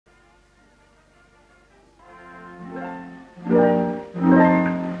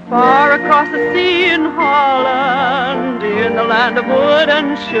the sea in Holland, in the land of wood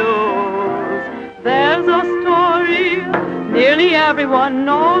and shoes. There's a story nearly everyone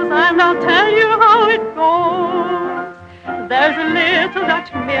knows, and I'll tell you how it goes. There's a little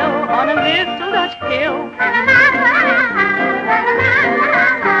Dutch mill on a little Dutch hill.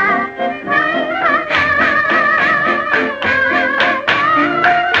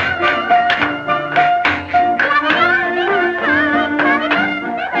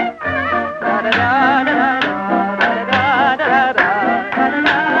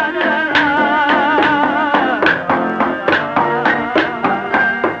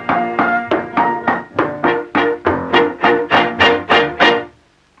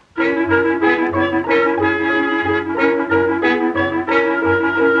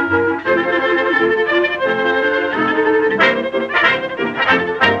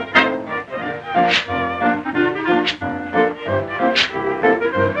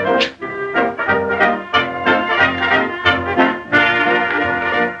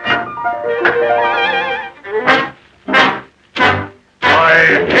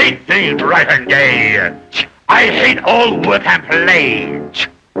 I hate all work and play.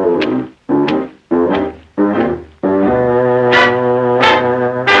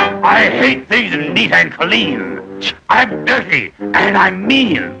 I hate things neat and clean. I'm dirty and I'm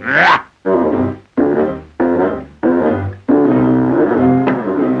mean.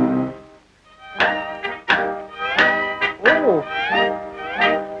 Oh.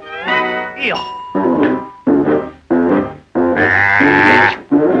 Ew.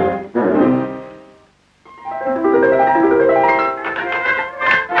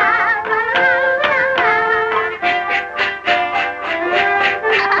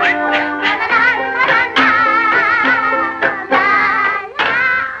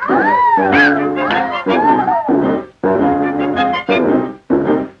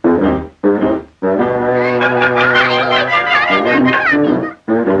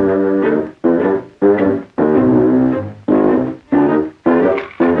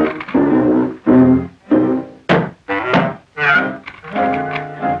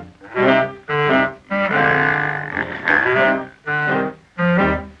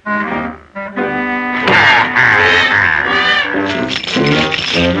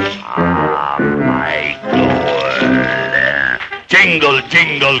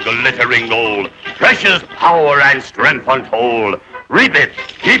 Glittering gold, precious power and strength untold. Reap it,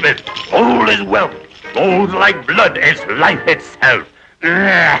 keep it, gold is wealth. Gold's like blood, it's life itself.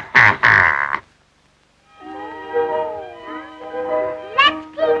 Let's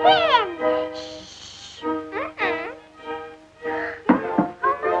peek in. Shh.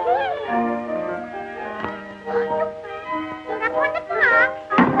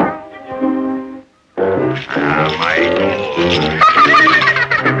 My gold.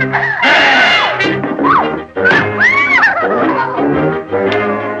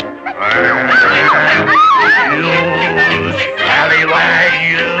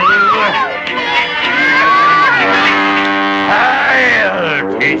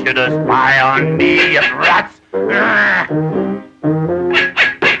 To spy on me, you rats! Come in.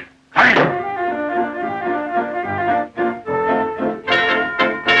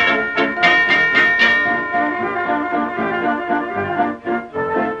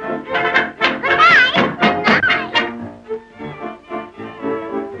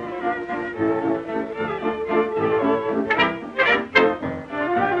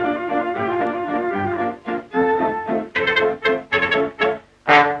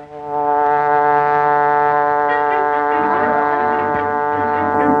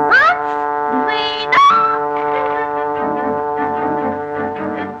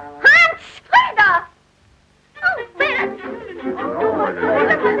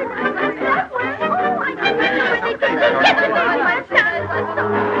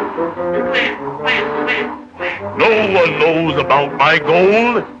 My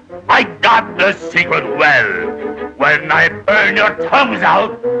gold, I got the secret well. When I burn your tongues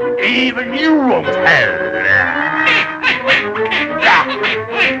out, even you won't tell.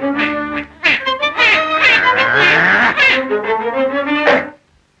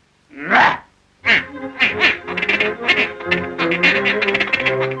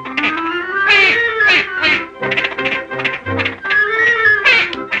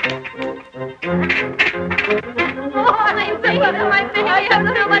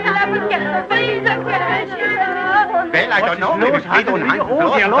 Well, I don't know. Maybe I don't know. I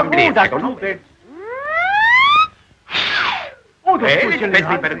don't know. Well, it's best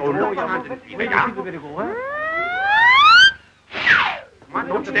we better go look around and see. Yeah. Come on,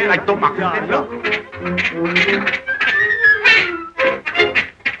 don't stay like dumb monkeys. Look.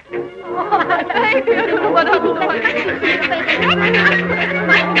 Hey, I don't know what I'm doing.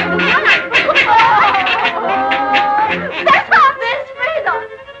 That's all this freedom.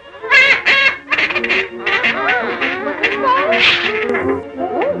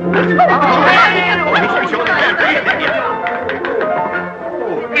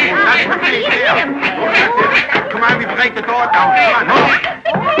 Come on, we break the door down. Come on.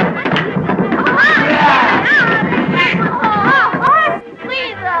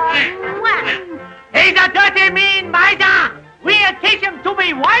 He's a dirty, mean miser. We'll teach him to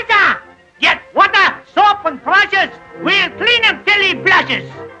be wiser. Get water, soap, and brushes. We'll clean him till he blushes.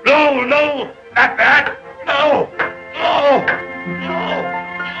 No, no, not that. No, no,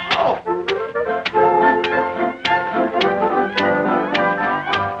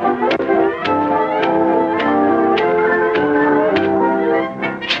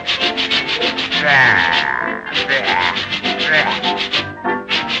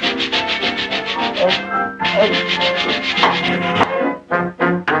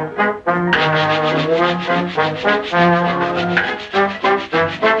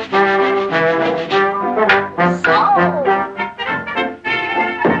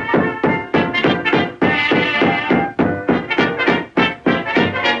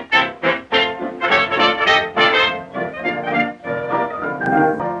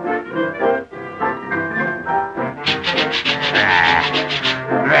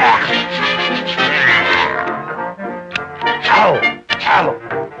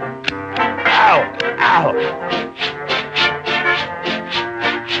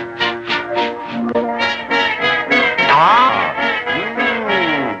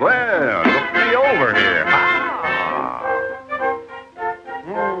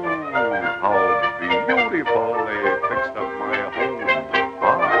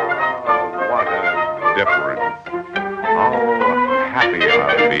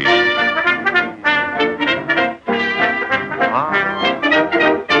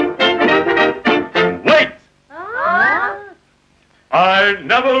 I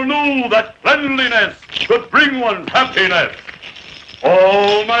never knew that cleanliness could bring one happiness.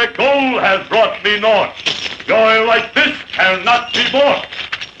 All my gold has brought me naught. Joy like this cannot be bought.